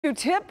To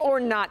tip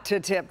or not to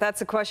tip?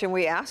 That's a question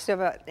we asked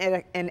of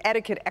an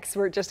etiquette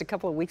expert just a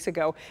couple of weeks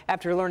ago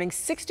after learning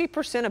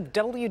 60% of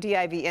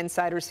WDIV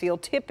insiders feel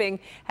tipping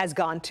has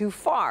gone too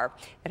far.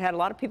 It had a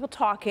lot of people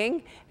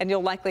talking, and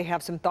you'll likely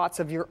have some thoughts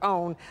of your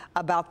own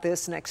about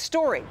this next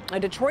story. A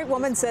Detroit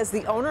woman says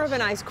the owner of an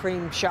ice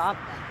cream shop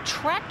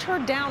tracked her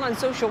down on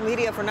social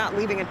media for not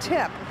leaving a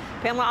tip.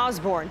 Pamela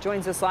Osborne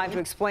joins us live to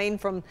explain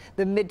from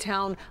the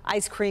Midtown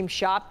ice cream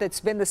shop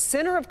that's been the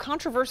center of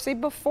controversy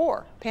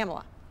before.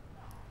 Pamela.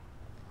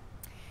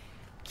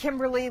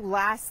 Kimberly,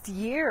 last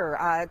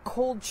year,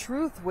 Cold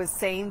Truth was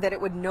saying that it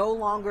would no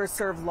longer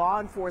serve law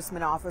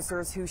enforcement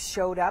officers who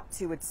showed up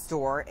to its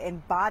store in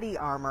body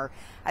armor.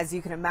 As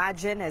you can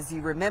imagine, as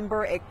you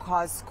remember, it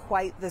caused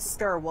quite the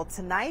stir. Well,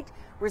 tonight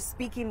we're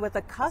speaking with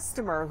a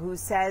customer who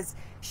says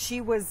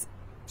she was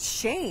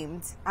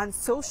shamed on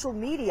social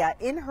media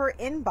in her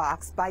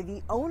inbox by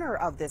the owner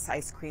of this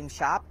ice cream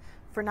shop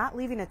for not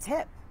leaving a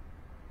tip.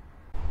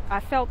 I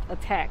felt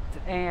attacked,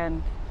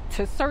 and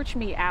to search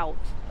me out,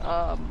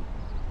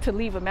 to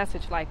leave a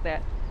message like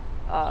that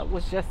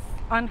was just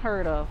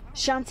unheard of.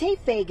 Shantae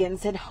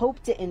Fagans had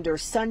hoped to end her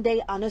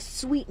Sunday on a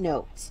sweet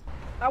note.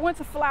 I went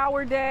to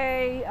Flower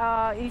Day,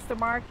 Easter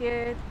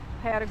Market,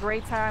 had a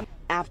great time.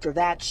 After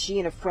that, she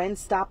and a friend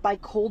stopped by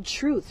Cold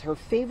Truth, her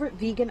favorite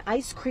vegan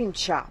ice cream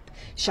shop.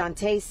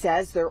 Shantae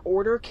says their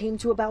order came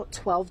to about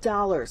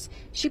 $12.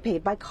 She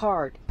paid by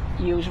card.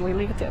 Usually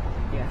leave a tip,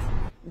 yes.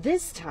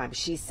 This time,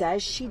 she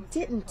says she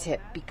didn't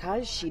tip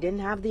because she didn't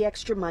have the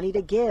extra money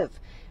to give.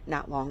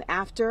 Not long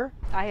after,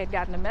 I had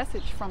gotten a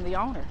message from the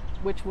owner,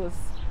 which was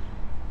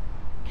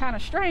kind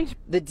of strange.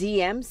 The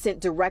DM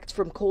sent direct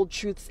from Cold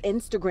Truth's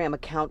Instagram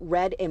account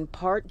read in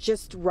part,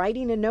 just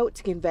writing a note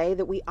to convey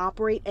that we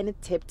operate in a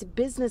tipped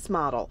business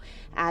model,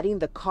 adding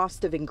the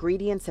cost of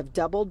ingredients have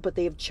doubled, but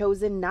they have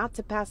chosen not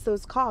to pass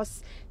those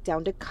costs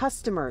down to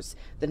customers.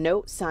 The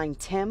note, signed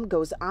Tim,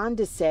 goes on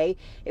to say,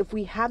 if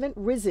we haven't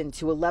risen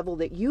to a level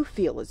that you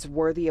feel is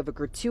worthy of a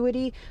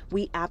gratuity,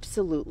 we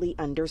absolutely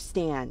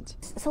understand.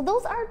 So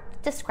those are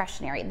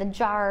discretionary, the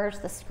jars,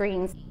 the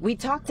screens. We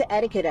talked to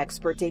etiquette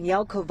expert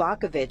Danielle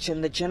Kovakovich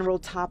on the general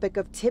topic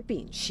of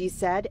tipping. She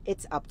said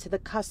it's up to the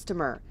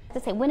customer. To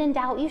say, when in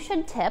doubt, you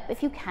should tip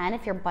if you can,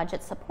 if your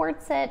budget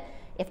supports it,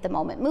 if the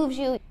moment moves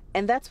you.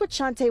 And that's what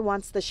Shantae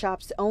wants the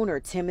shop's owner,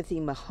 Timothy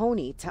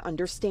Mahoney, to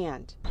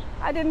understand.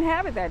 I didn't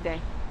have it that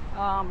day.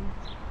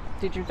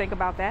 Did you think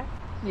about that?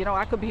 You know,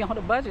 I could be on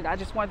a budget. I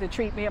just wanted to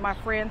treat me and my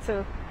friend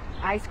to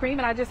ice cream,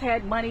 and I just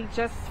had money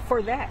just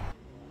for that.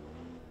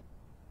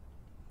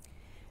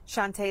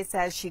 Shantae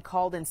says she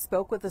called and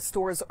spoke with the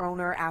store's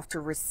owner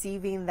after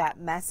receiving that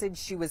message.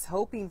 She was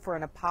hoping for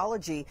an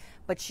apology,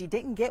 but she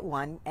didn't get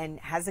one and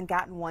hasn't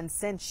gotten one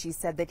since. She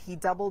said that he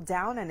doubled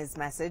down on his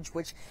message,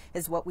 which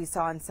is what we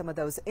saw in some of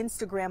those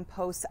Instagram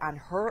posts on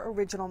her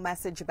original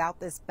message about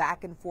this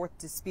back and forth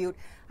dispute.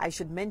 I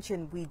should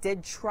mention we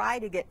did try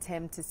to get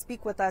Tim to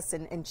speak with us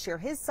and share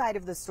his side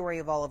of the story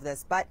of all of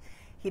this, but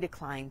he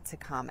declined to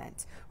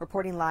comment.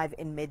 Reporting live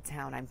in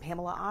Midtown, I'm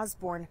Pamela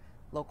Osborne,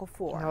 Local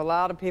 4. A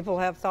lot of people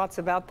have thoughts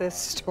about this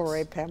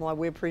story, Pamela.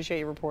 We appreciate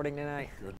you reporting tonight. Good.